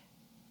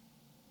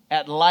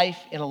at life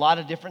in a lot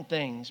of different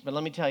things, but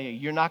let me tell you,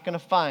 you're not going to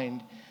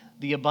find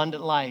the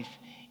abundant life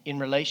in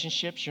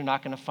relationships. You're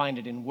not going to find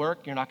it in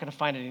work. You're not going to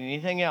find it in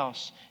anything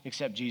else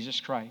except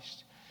Jesus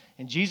Christ.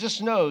 And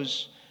Jesus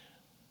knows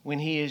when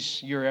He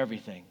is your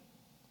everything.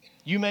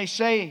 You may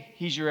say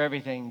He's your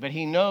everything, but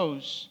He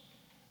knows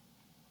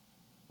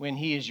when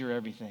He is your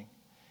everything.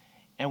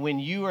 And when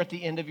you are at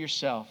the end of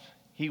yourself,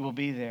 He will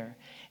be there.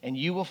 And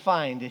you will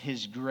find that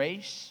His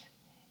grace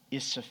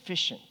is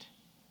sufficient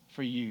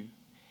for you.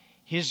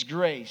 His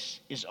grace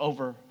is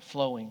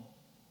overflowing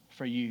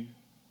for you.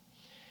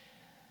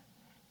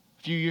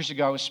 A few years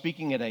ago, I was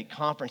speaking at a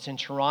conference in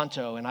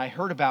Toronto, and I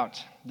heard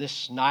about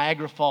this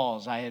Niagara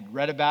Falls. I had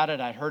read about it,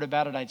 I'd heard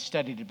about it, I'd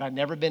studied it, but I'd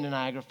never been to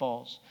Niagara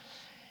Falls.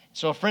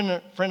 So a friend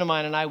of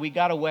mine and I, we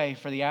got away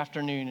for the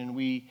afternoon, and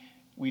we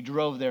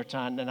drove there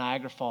to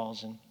Niagara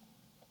Falls.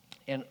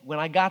 And when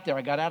I got there,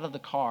 I got out of the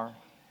car,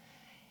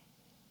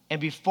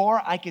 and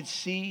before I could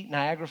see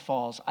Niagara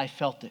Falls, I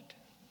felt it.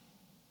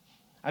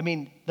 I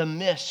mean, the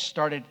mist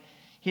started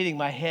hitting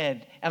my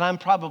head, and I'm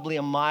probably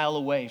a mile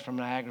away from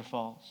Niagara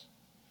Falls.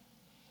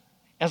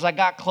 As I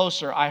got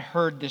closer, I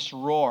heard this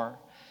roar,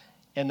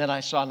 and then I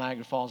saw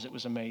Niagara Falls. It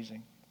was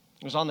amazing.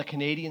 It was on the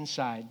Canadian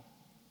side.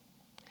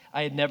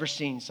 I had never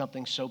seen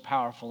something so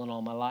powerful in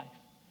all my life.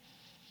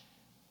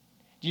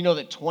 Do you know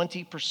that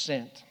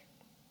 20%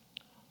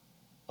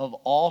 of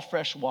all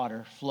fresh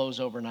water flows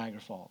over Niagara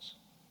Falls?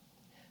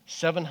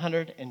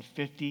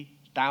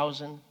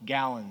 750,000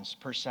 gallons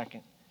per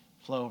second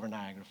flow over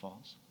Niagara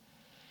Falls.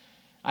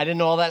 I didn't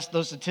know all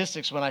those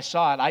statistics when I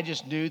saw it. I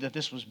just knew that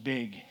this was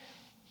big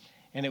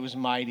and it was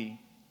mighty.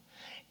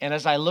 And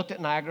as I looked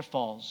at Niagara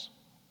Falls,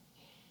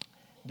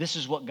 this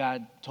is what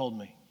God told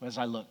me as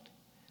I looked.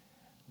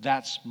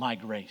 That's my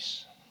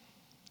grace.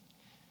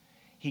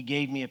 He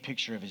gave me a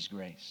picture of his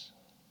grace.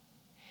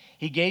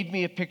 He gave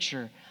me a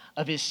picture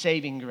of his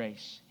saving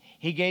grace.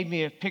 He gave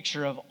me a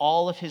picture of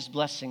all of his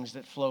blessings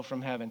that flow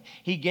from heaven.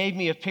 He gave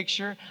me a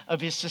picture of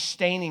his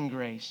sustaining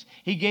grace.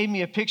 He gave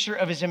me a picture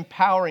of his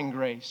empowering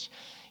grace.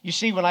 You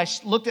see, when I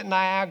looked at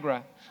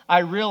Niagara, I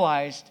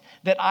realized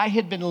that I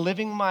had been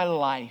living my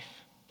life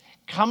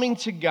coming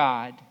to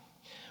God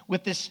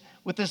with this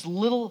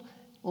little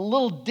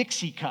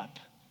Dixie cup,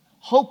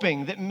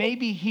 hoping that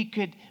maybe he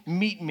could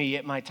meet me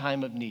at my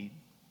time of need.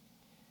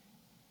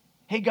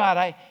 Hey,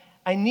 God,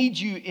 I need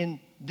you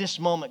in this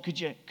moment. Could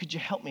you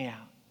help me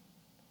out?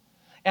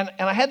 And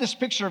I had this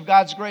picture of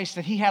God's grace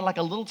that he had like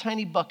a little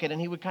tiny bucket and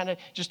he would kind of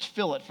just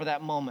fill it for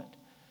that moment.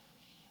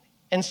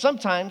 And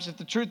sometimes, if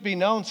the truth be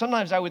known,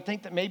 sometimes I would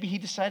think that maybe he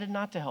decided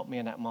not to help me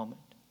in that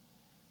moment.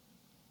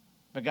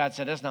 But God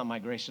said, that's not my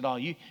grace at all.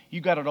 You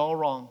got it all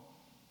wrong.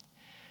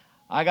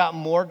 I got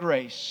more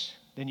grace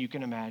than you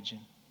can imagine.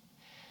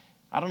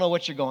 I don't know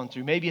what you're going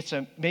through. Maybe it's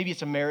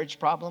a marriage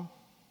problem.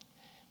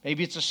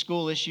 Maybe it's a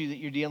school issue that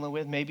you're dealing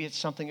with. Maybe it's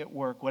something at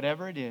work.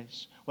 Whatever it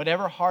is,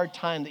 whatever hard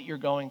time that you're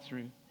going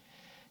through,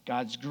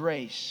 God's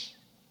grace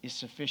is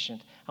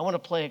sufficient. I want to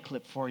play a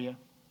clip for you,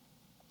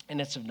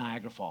 and it's of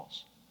Niagara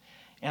Falls.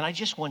 And I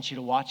just want you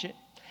to watch it.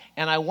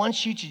 And I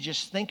want you to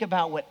just think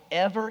about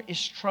whatever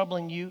is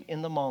troubling you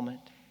in the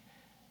moment.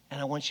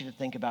 And I want you to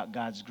think about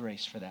God's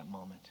grace for that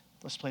moment.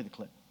 Let's play the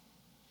clip.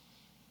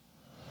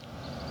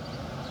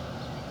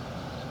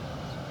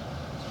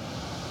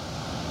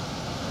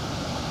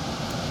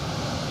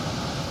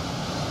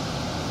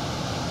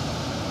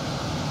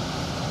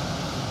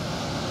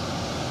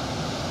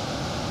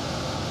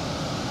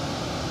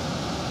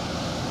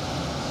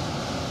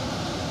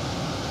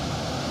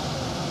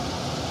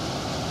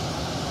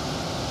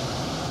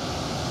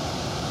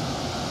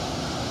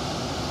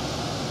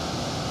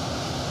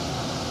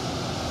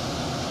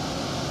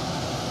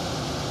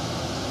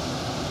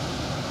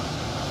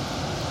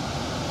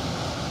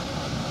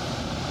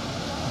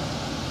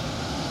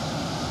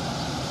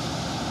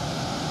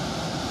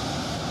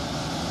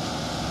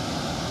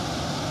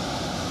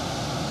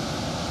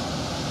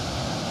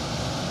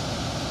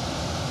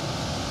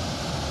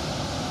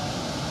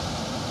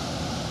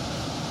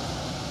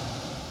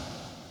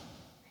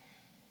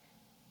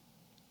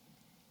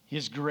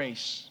 His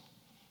grace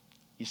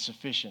is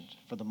sufficient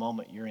for the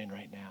moment you're in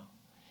right now.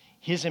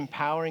 His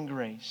empowering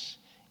grace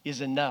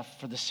is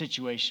enough for the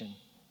situation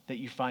that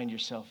you find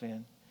yourself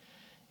in.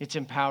 It's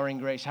empowering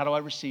grace. How do I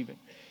receive it?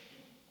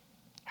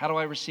 How do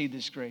I receive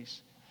this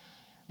grace?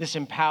 This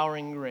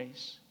empowering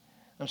grace.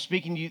 I'm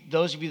speaking to you,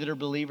 those of you that are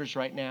believers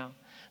right now.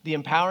 The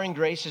empowering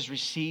grace is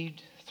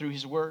received through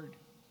his word.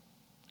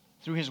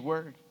 Through his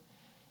word.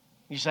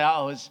 You say,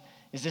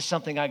 is this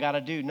something I got to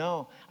do?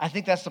 No, I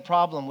think that's the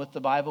problem with the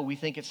Bible. We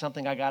think it's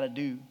something I got to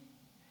do.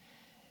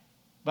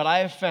 But I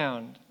have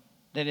found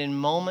that in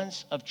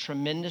moments of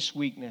tremendous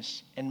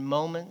weakness and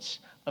moments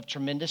of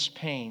tremendous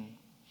pain,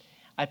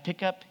 I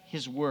pick up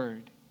his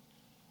word.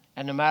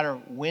 And no matter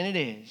when it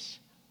is,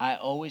 I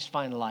always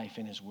find life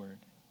in his word.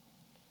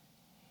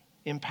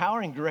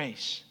 Empowering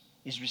grace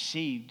is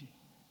received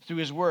through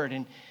his word.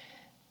 And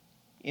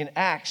in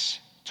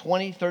Acts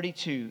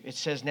 20:32, it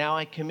says, now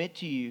I commit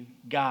to you,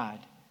 God,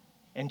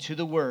 and to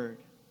the word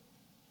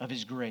of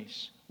his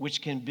grace,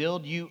 which can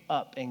build you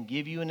up and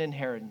give you an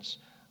inheritance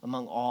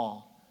among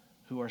all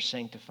who are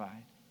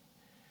sanctified.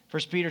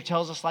 1 Peter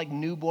tells us, like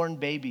newborn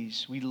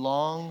babies, we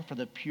long for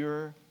the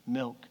pure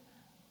milk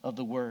of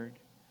the word.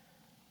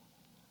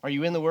 Are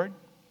you in the word?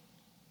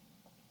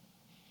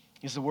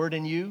 Is the word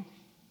in you?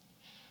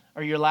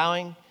 Are you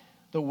allowing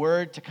the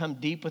word to come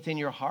deep within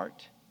your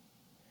heart?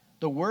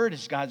 The word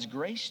is God's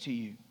grace to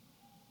you.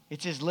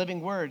 It's his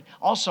living word.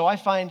 Also, I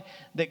find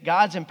that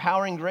God's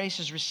empowering grace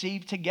is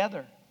received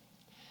together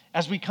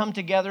as we come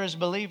together as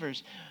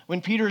believers.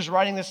 When Peter is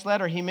writing this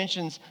letter, he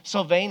mentions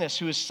Silvanus,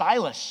 who is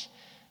Silas.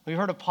 We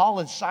heard of Paul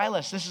and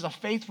Silas. This is a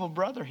faithful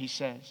brother, he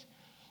says.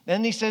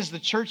 Then he says the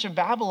church in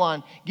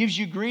Babylon gives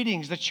you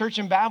greetings. The church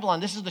in Babylon,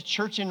 this is the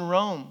church in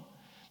Rome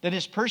that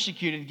is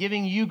persecuted,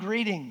 giving you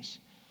greetings.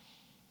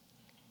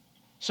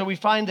 So we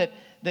find that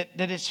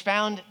it's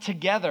found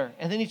together.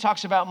 And then he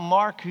talks about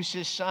Mark, who's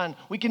his son.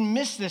 We can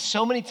miss this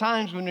so many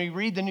times when we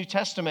read the New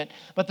Testament,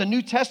 but the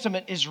New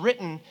Testament is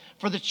written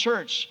for the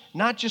church,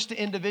 not just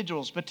to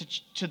individuals, but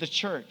to the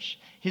church.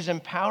 His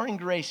empowering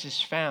grace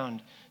is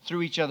found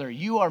through each other.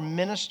 You are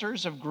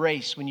ministers of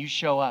grace when you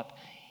show up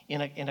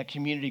in a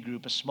community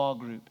group, a small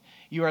group.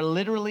 You are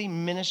literally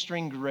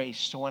ministering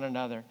grace to one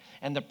another,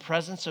 and the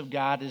presence of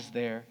God is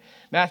there.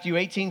 Matthew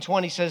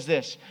 18:20 says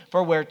this,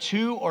 for where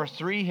 2 or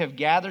 3 have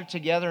gathered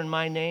together in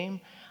my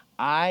name,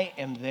 I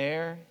am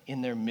there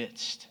in their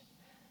midst.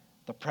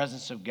 The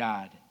presence of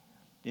God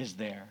is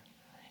there.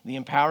 The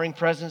empowering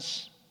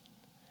presence,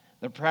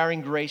 the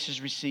empowering grace is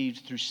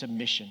received through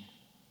submission.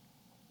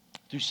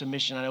 through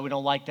submission. I know we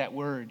don't like that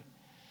word,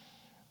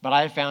 but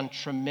I have found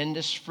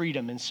tremendous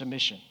freedom in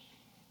submission.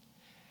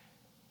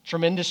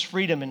 Tremendous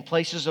freedom in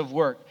places of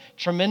work.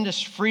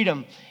 Tremendous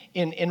freedom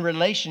in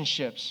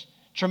relationships.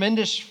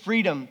 Tremendous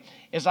freedom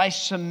as I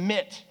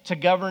submit to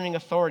governing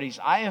authorities.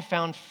 I have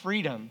found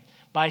freedom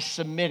by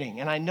submitting.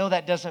 And I know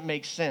that doesn't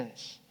make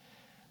sense,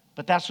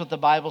 but that's what the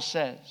Bible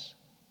says.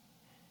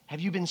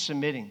 Have you been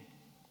submitting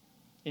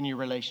in your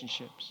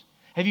relationships?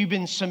 Have you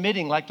been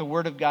submitting like the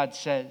Word of God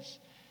says?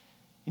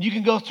 And you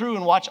can go through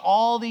and watch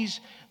all these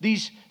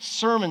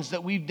sermons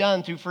that we've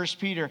done through 1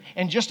 Peter,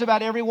 and just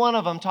about every one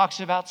of them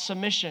talks about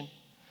submission.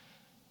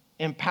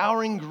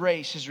 Empowering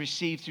grace is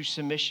received through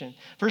submission.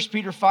 1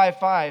 Peter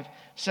 5:5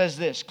 says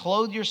this,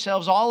 "Clothe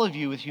yourselves, all of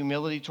you, with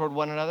humility toward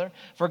one another,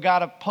 for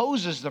God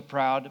opposes the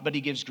proud, but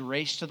he gives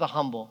grace to the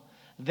humble.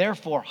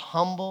 Therefore,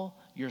 humble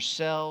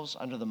yourselves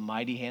under the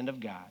mighty hand of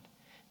God,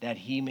 that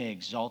he may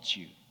exalt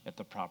you at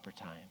the proper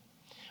time."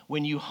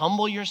 When you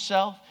humble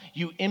yourself,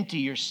 you empty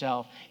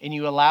yourself, and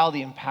you allow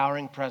the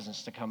empowering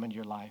presence to come into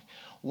your life.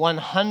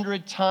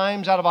 100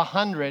 times out of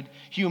 100,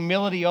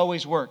 humility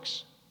always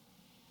works.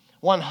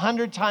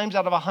 100 times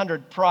out of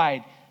 100,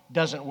 pride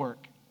doesn't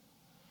work.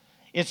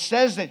 It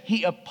says that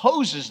he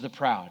opposes the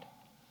proud.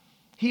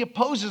 He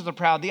opposes the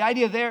proud. The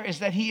idea there is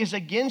that he is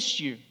against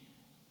you.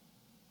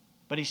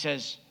 But he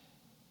says,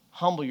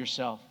 humble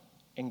yourself,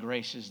 and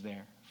grace is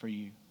there for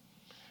you.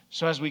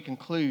 So as we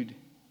conclude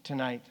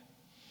tonight,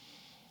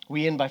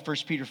 we end by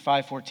 1 Peter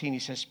 5:14. He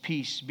says,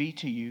 "Peace be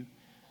to you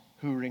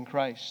who are in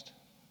Christ."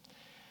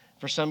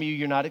 For some of you,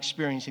 you're not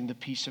experiencing the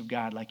peace of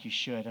God like you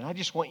should. And I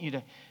just want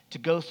you to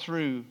go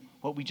through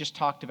what we just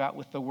talked about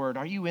with the Word.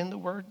 Are you in the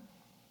Word?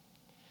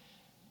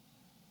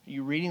 Are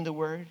you reading the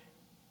Word?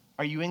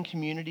 Are you in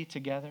community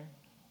together?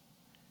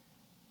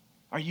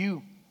 Are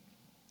you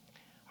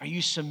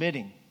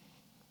submitting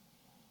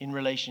in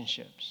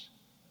relationships?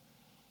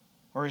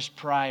 Or is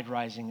pride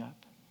rising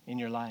up in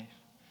your life?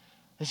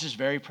 This is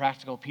very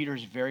practical. Peter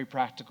is very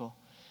practical.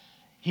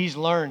 He's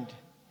learned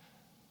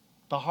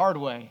the hard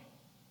way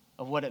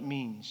of what it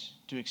means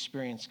to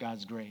experience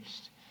God's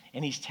grace.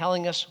 And he's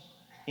telling us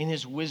in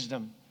his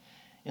wisdom,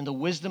 in the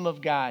wisdom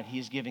of God, he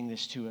is giving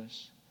this to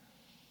us.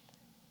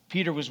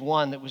 Peter was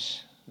one that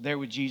was there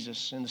with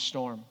Jesus in the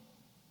storm,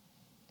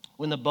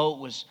 when the boat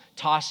was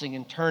tossing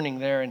and turning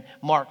there in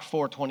Mark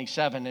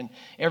 4:27, and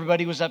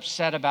everybody was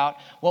upset about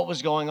what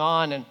was going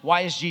on and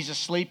why is Jesus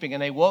sleeping,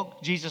 and they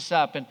woke Jesus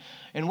up,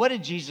 and what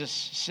did Jesus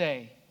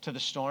say to the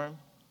storm?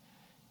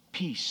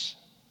 Peace,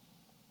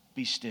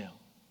 be still.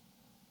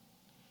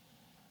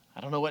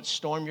 I don't know what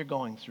storm you're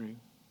going through,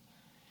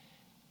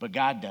 but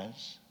God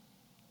does.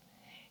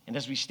 And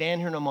as we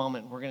stand here in a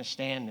moment, we're going to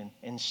stand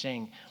and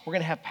sing. We're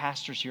going to have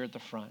pastors here at the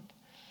front.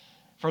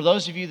 For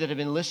those of you that have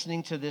been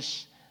listening to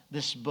this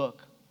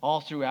book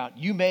all throughout,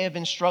 you may have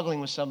been struggling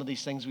with some of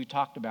these things we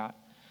talked about.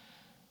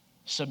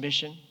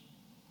 Submission,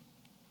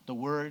 the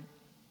Word,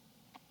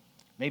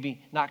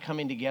 maybe not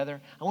coming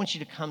together. I want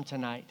you to come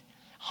tonight.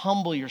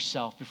 Humble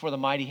yourself before the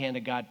mighty hand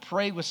of God.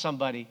 Pray with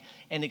somebody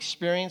and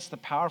experience the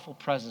powerful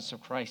presence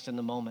of Christ in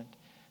the moment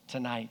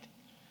tonight.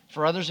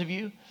 For others of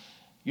you,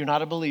 you're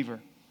not a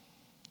believer.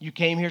 You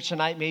came here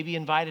tonight maybe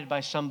invited by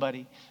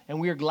somebody,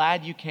 and we are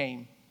glad you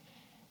came.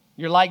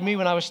 You're like me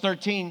when I was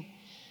 13.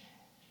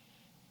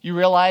 You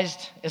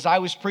realized as I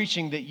was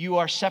preaching that you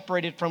are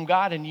separated from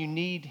God and you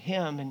need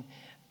him, and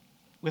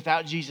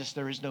without Jesus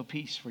there is no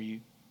peace for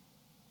you.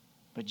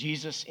 But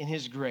Jesus, in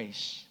his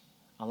grace,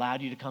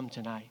 allowed you to come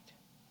tonight.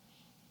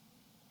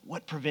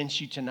 What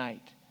prevents you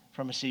tonight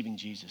from receiving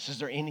Jesus? Is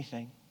there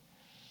anything?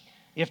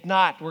 If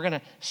not, we're going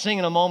to sing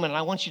in a moment, and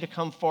I want you to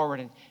come forward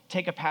and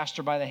take a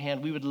pastor by the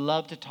hand. We would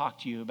love to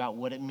talk to you about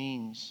what it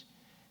means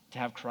to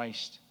have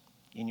Christ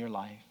in your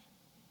life.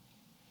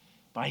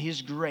 By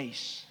his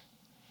grace,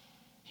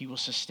 he will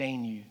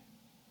sustain you.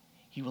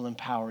 He will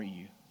empower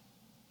you.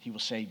 He will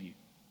save you.